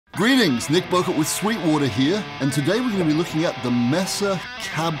Greetings, Nick Bokert with Sweetwater here, and today we're going to be looking at the Mesa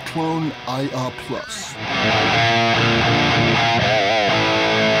CabClone IR Plus.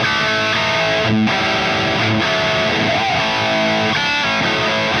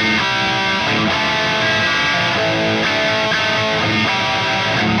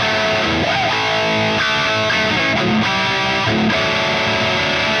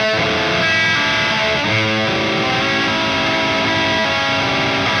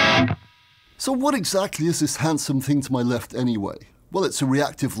 So what exactly is this handsome thing to my left anyway? Well, it's a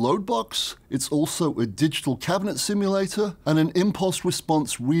reactive load box, it's also a digital cabinet simulator, and an impulse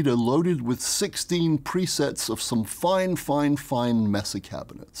response reader loaded with 16 presets of some fine Mesa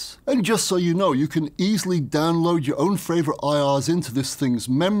cabinets. And just so you know, you can easily download your own favorite IRs into this thing's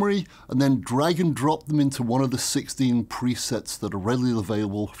memory, and then drag and drop them into one of the 16 presets that are readily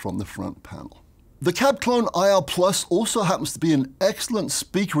available from the front panel. The CabClone IR Plus also happens to be an excellent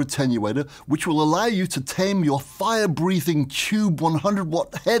speaker attenuator, which will allow you to tame your fire-breathing tube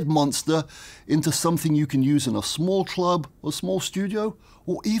 100-watt head monster into something you can use in a small club, a small studio,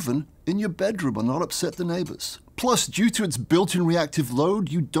 or even in your bedroom and not upset the neighbors. Plus, due to its built-in reactive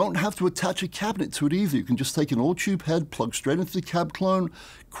load, you don't have to attach a cabinet to it either. You can just take an all-tube head, plug straight into the CabClone,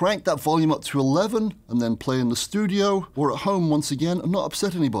 crank that volume up to 11, and then play in the studio or at home once again and not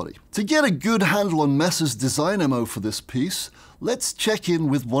upset anybody. To get a good handle on Mesa's design MO for this piece, let's check in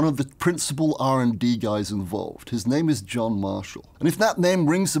with one of the principal R&D guys involved. His name is John Marshall. And if that name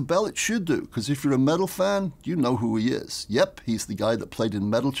rings a bell, it should do, because if you're a metal fan, you know who he is. Yep, he's the guy that played in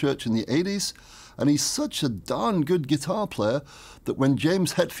Metal Church in the 80s, and he's such a darn good guitar player that when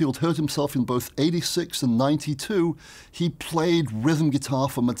James Hetfield hurt himself in both 86 and 92, he played rhythm guitar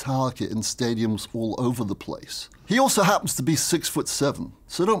for Metallica in stadiums all over the place. He also happens to be 6'7",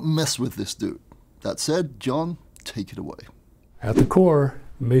 so don't mess with this dude. That said, John, take it away. At the core,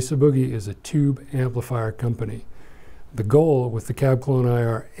 Mesa Boogie is a tube amplifier company. The goal with the CabClone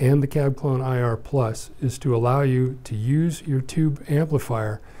IR and the CabClone IR Plus is to allow you to use your tube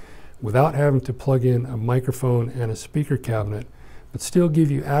amplifier without having to plug in a microphone and a speaker cabinet, but still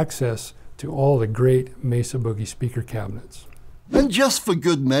give you access to all the great Mesa Boogie speaker cabinets. And just for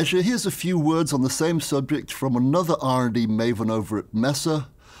good measure, here's a few words on the same subject from another R&D maven over at Mesa,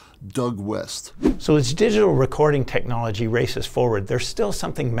 Doug West. So as digital recording technology races forward, there's still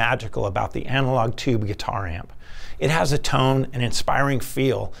something magical about the analog tube guitar amp. It has a tone, an inspiring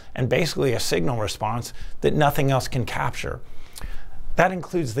feel, and basically a signal response that nothing else can capture. That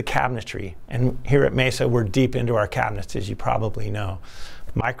includes the cabinetry, and here at Mesa we're deep into our cabinets, as you probably know.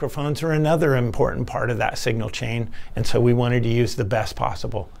 Microphones are another important part of that signal chain, and so we wanted to use the best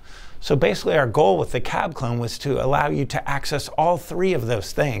possible. So basically our goal with the CabClone was to allow you to access all three of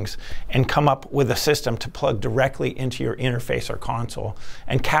those things and come up with a system to plug directly into your interface or console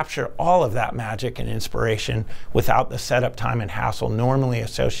and capture all of that magic and inspiration without the setup time and hassle normally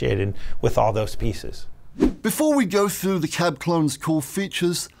associated with all those pieces. Before we go through the CabClone's cool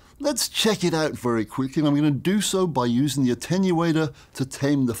features, let's check it out very quickly, and I'm going to do so by using the attenuator to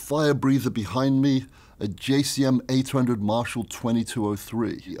tame the fire breather behind me, a JCM 800 Marshall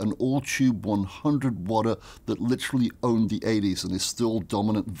 2203, an all-tube 100-watter that literally owned the 80s and is still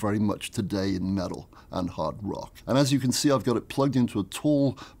dominant very much today in metal and hard rock. And as you can see, I've got it plugged into a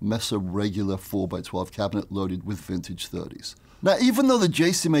tall Mesa regular 4x12 cabinet loaded with vintage 30s. Now, even though the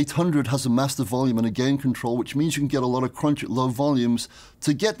JCM 800 has a master volume and a gain control, which means you can get a lot of crunch at low volumes,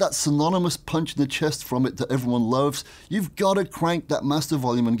 to get that synonymous punch in the chest from it that everyone loves, you've got to crank that master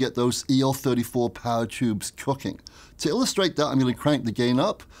volume and get those EL34 power tubes cooking. To illustrate that, I'm going to crank the gain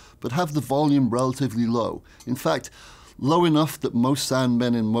up, but have the volume relatively low. In fact, low enough that most sound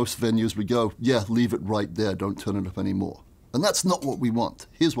men in most venues would go, yeah, leave it right there, don't turn it up anymore. And that's not what we want.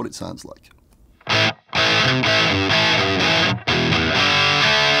 Here's what it sounds like.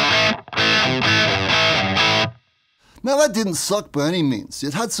 Now that didn't suck by any means.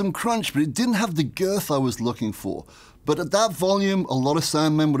 It had some crunch, but it didn't have the girth I was looking for. But at that volume, a lot of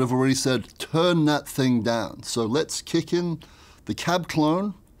soundmen would have already said, turn that thing down. So let's kick in the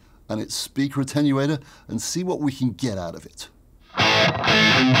CabClone and its speaker attenuator and see what we can get out of it.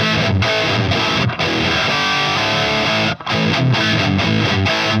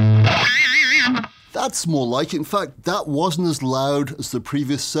 That's more like it. In fact, that wasn't as loud as the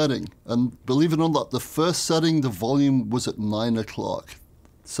previous setting. And believe it or not, the first setting, the volume was at 9 o'clock.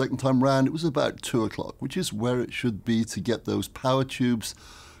 Second time round, it was about 2 o'clock, which is where it should be to get those power tubes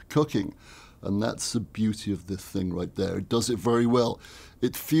cooking. And that's the beauty of this thing right there. It does it very well.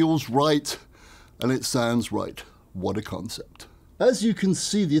 It feels right, and it sounds right. What a concept. As you can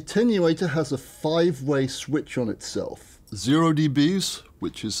see, the attenuator has a 5-way switch on itself. 0 dBs,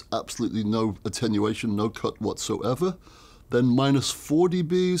 which is absolutely no attenuation, no cut whatsoever. Then minus 4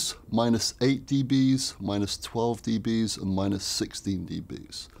 dBs, minus 8 dBs, minus 12 dBs, and minus 16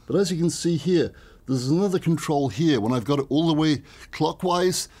 dBs. But as you can see here, there's another control here. When I've got it all the way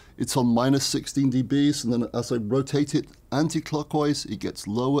clockwise, it's on minus 16 dBs, and then as I rotate it anti-clockwise, it gets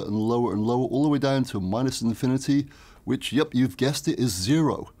lower and lower and lower, all the way down to minus infinity, which, yep, you've guessed it, is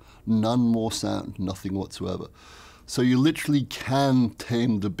 0. None more sound, nothing whatsoever. So you literally can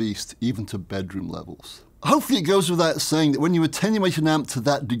tame the beast, even to bedroom levels. Hopefully it goes without saying that when you attenuate an amp to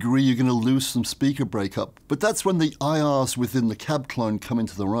that degree, you're going to lose some speaker breakup. But that's when the IRs within the CabClone come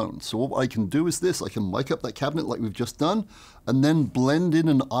into their own. So what I can do is this. I can mic up that cabinet like we've just done, and then blend in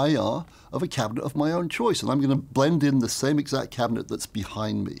an IR of a cabinet of my own choice. And I'm going to blend in the same exact cabinet that's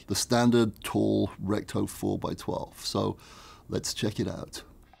behind me, the standard tall Recto 4x12. So let's check it out.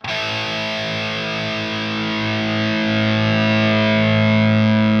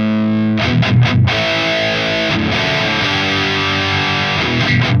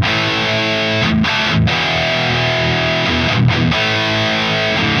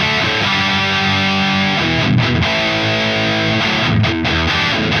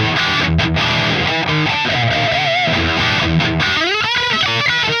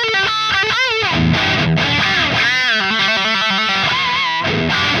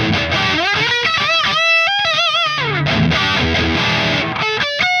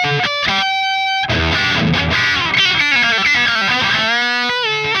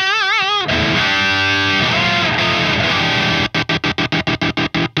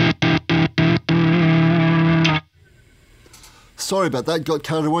 Sorry about that, got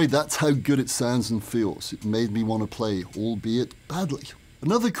carried away. That's how good it sounds and feels. It made me want to play, albeit badly.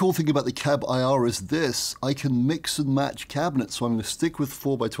 Another cool thing about the Cab IR is this. I can mix and match cabinets. So I'm going to stick with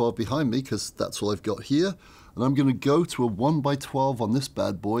 4x12 behind me because that's all I've got here. And I'm going to go to a 1x12 on this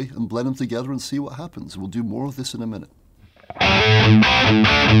bad boy and blend them together and see what happens. We'll do more of this in a minute.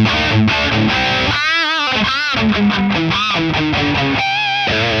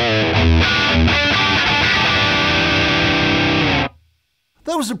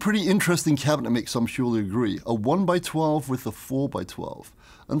 That was a pretty interesting cabinet mix, I'm sure you'll agree. A 1x12 with a 4x12.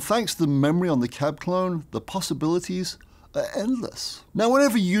 And thanks to the memory on the CabClone, the possibilities are endless. Now,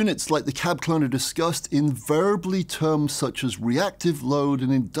 whenever units like the CabClone are discussed, invariably terms such as reactive load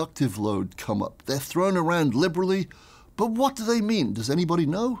and inductive load come up. They're thrown around liberally, but what do they mean? Does anybody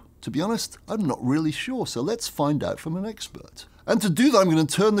know? To be honest, I'm not really sure, so let's find out from an expert. And to do that, I'm going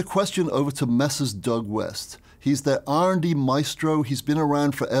to turn the question over to Mesa's Doug West. He's their R&D maestro. He's been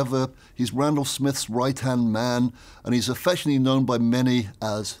around forever. He's Randall Smith's right-hand man, and he's affectionately known by many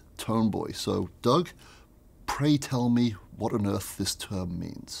as Tone Boy. So, Doug, pray tell me what on earth this term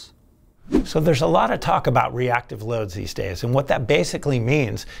means. So there's a lot of talk about reactive loads these days, and what that basically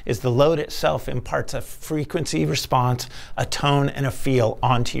means is the load itself imparts a frequency response, a tone, and a feel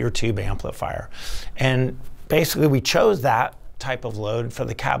onto your tube amplifier. And basically we chose that type of load for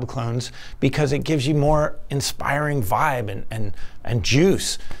the CabClones because it gives you more inspiring vibe and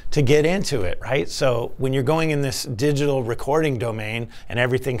juice to get into it, right? So when you're going in this digital recording domain and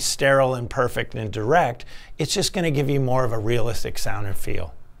everything's sterile and perfect and direct, it's just going to give you more of a realistic sound and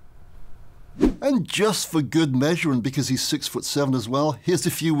feel. And just for good measure, and because he's 6'7" as well, here's a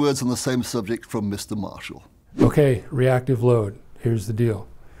few words on the same subject from Mr. Marshall. Okay, reactive load. Here's the deal.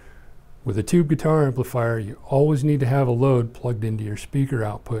 With a tube guitar amplifier, you always need to have a load plugged into your speaker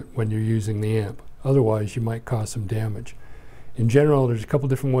output when you're using the amp. Otherwise, you might cause some damage. In general, there's a couple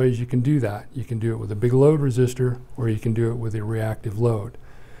different ways you can do that. You can do it with a big load resistor, or you can do it with a reactive load.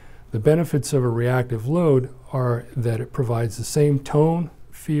 The benefits of a reactive load are that it provides the same tone,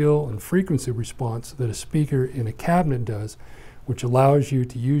 feel, and frequency response that a speaker in a cabinet does, which allows you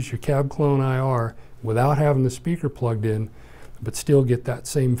to use your CabClone IR without having the speaker plugged in, but still get that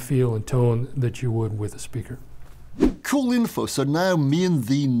same feel and tone that you would with a speaker. Cool info, so now me and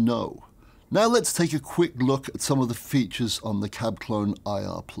thee know. Now let's take a quick look at some of the features on the CabClone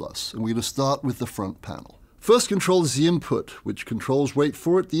IR Plus, and we're going to start with the front panel. First control is the input, which controls, wait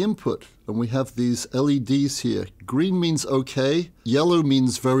for it, the input. And we have these LEDs here. Green means okay, yellow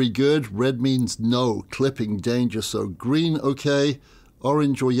means very good, red means no, clipping, danger. So green, okay,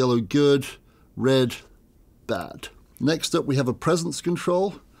 orange or yellow, good, red, bad. Next up, we have a presence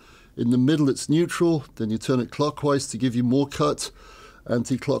control. In the middle, it's neutral. Then you turn it clockwise to give you more cut,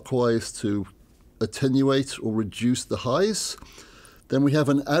 anti-clockwise to attenuate or reduce the highs. Then we have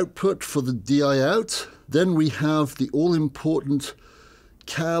an output for the DI out. Then we have the all-important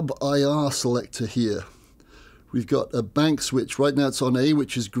Cab IR selector here. We've got a bank switch. Right now it's on A,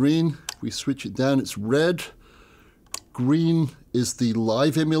 which is green. We switch it down, it's red. Green is the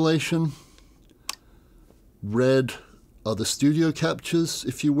live emulation. Red are the studio captures,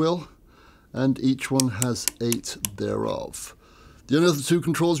 if you will, and each one has 8 thereof. The only other 2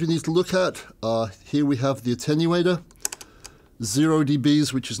 controls we need to look at are, here we have the attenuator, 0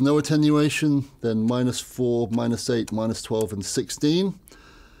 dBs, which is no attenuation, then -4, -8, -12, and 16.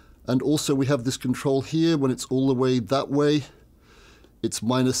 And also we have this control here, when it's all the way that way, it's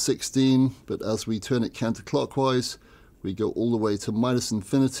 -16, but as we turn it counterclockwise, we go all the way to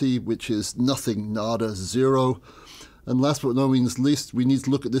 -infinity, which is nothing, nada, 0. And last but not least, we need to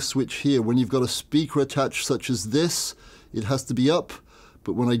look at this switch here. When you've got a speaker attached such as this, it has to be up,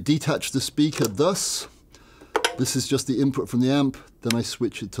 but when I detach the speaker thus, this is just the input from the amp, then I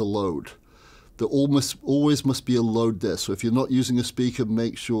switch it to load. There always must be a load there, so if you're not using a speaker,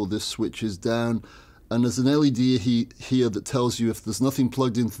 make sure this switch is down. And there's an LED here that tells you if there's nothing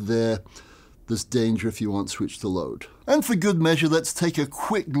plugged into there, there's danger if you aren't switched to load. And for good measure, let's take a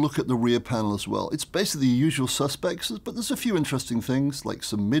quick look at the rear panel as well. It's basically the usual suspects, but there's a few interesting things like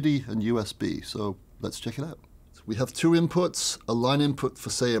some MIDI and USB, so let's check it out. We have 2 inputs, a line input for,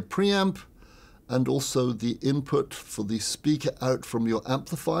 say, a preamp, and also the input for the speaker out from your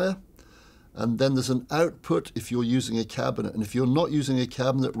amplifier. And then there's an output if you're using a cabinet. And if you're not using a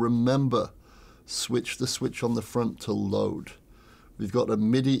cabinet, remember, switch the switch on the front to load. We've got a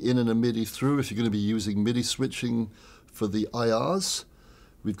MIDI in and a MIDI through if you're going to be using MIDI switching for the IRs.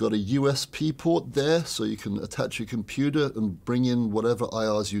 We've got a USB port there, so you can attach your computer and bring in whatever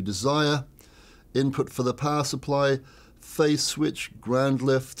IRs you desire. Input for the power supply, phase switch, ground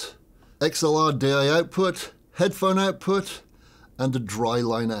lift, XLR DI output, headphone output, and a dry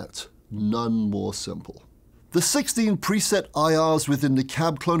line out. None more simple. The 16 preset IRs within the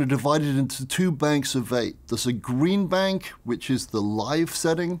CabClone are divided into 2 banks of 8. There's a green bank, which is the live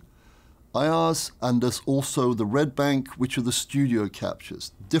setting IRs, and there's also the red bank, which are the studio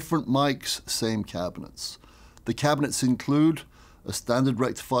captures. Different mics, same cabinets. The cabinets include a standard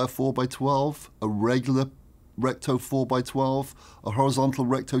rectifier 4x12, a regular recto 4x12, a horizontal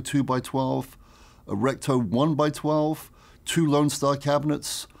recto 2x12, a recto 1x12, 2 Lone Star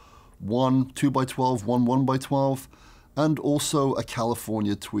cabinets, one 2x12, one 1x12, and also a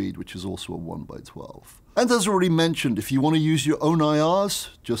California Tweed, which is also a 1x12. And as already mentioned, if you want to use your own IRs,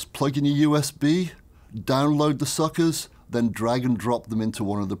 just plug in your USB, download the suckers, then drag and drop them into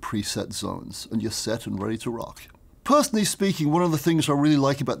one of the preset zones, and you're set and ready to rock. Personally speaking, one of the things I really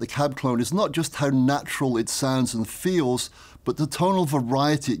like about the CabClone is not just how natural it sounds and feels, but the tonal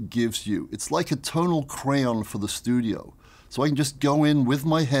variety it gives you. It's like a tonal crayon for the studio. So I can just go in with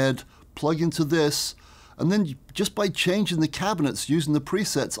my head, plug into this, and then just by changing the cabinets using the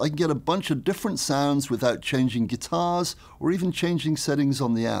presets, I can get a bunch of different sounds without changing guitars or even changing settings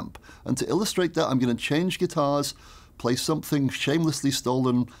on the amp. And to illustrate that, I'm going to change guitars, play something shamelessly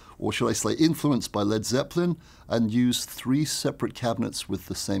stolen, or should I say influenced by Led Zeppelin, and use 3 separate cabinets with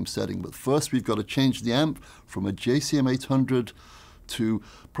the same setting. But first we've got to change the amp from a JCM 800 to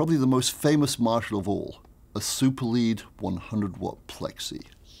probably the most famous Marshall of all, a Super Lead 100-watt Plexi.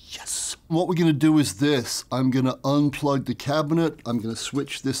 Yes! What we're going to do is this. I'm going to unplug the cabinet, I'm going to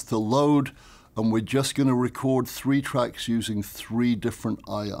switch this to load, and we're just going to record 3 tracks using 3 different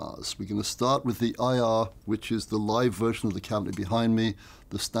IRs. We're going to start with the IR, which is the live version of the cabinet behind me,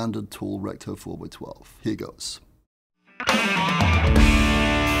 the standard Tool Recto 4x12. Here goes.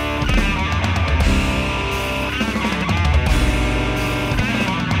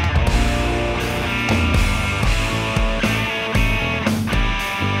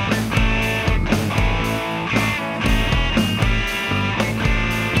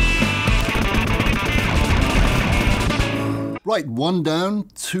 Right, 1 down,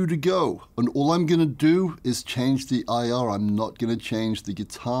 2 to go. And all I'm going to do is change the IR. I'm not going to change the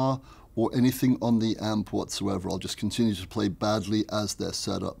guitar or anything on the amp whatsoever. I'll just continue to play badly as they're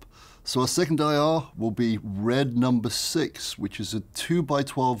set up. So our second IR will be red number 6, which is a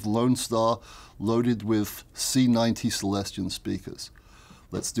 2x12 Lone Star loaded with C90 Celestion speakers.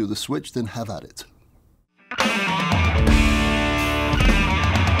 Let's do the switch, then have at it.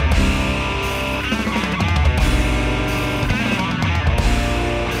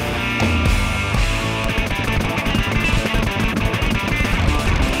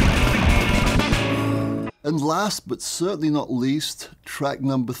 And last but certainly not least, track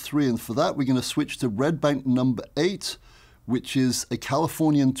number 3. And for that, we're going to switch to red bank number 8, which is a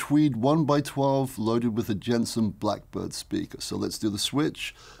Californian Tweed 1x12 loaded with a Jensen Blackbird speaker. So let's do the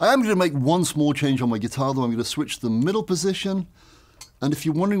switch. I am going to make one small change on my guitar, though. I'm going to switch to the middle position. And if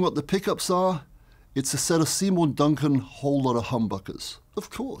you're wondering what the pickups are, it's a set of Seymour Duncan Whole Lot of Humbuckers. Of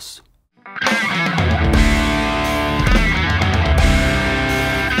course.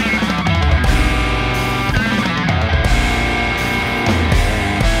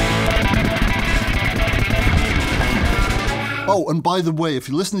 Oh, and by the way, if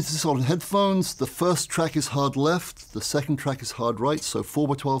you're listening to this on headphones, the first track is hard left, the second track is hard right, so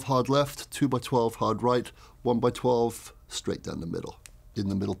 4x12 hard left, 2x12 hard right, 1x12 straight down the middle, in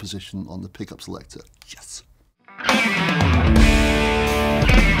the middle position on the pickup selector. Yes.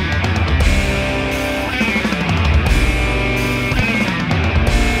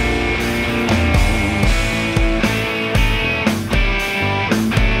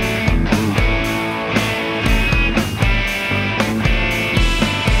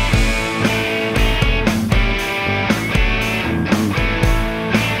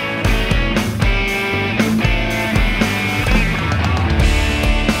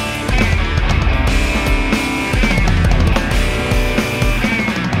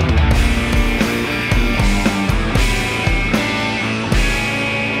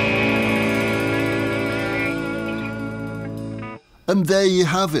 And there you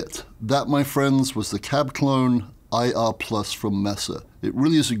have it. That, my friends, was the CabClone IR Plus from Mesa. It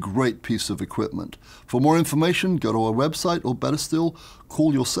really is a great piece of equipment. For more information, go to our website, or better still,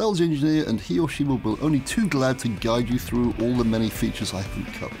 call your sales engineer and he or she will be only too glad to guide you through all the many features I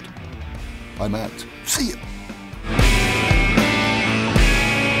haven't covered. I'm out. See ya!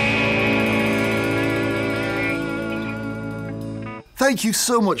 Thank you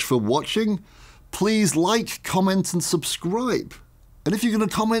so much for watching. Please like, comment, and subscribe. And if you're going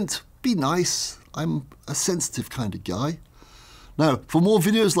to comment, be nice. I'm a sensitive kind of guy. Now, for more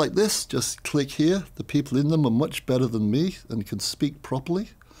videos like this, just click here. The people in them are much better than me and can speak properly.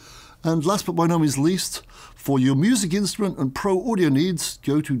 And last but by no means least, for your music instrument and pro audio needs,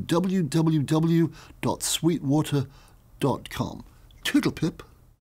 go to www.sweetwater.com. Toodle pip.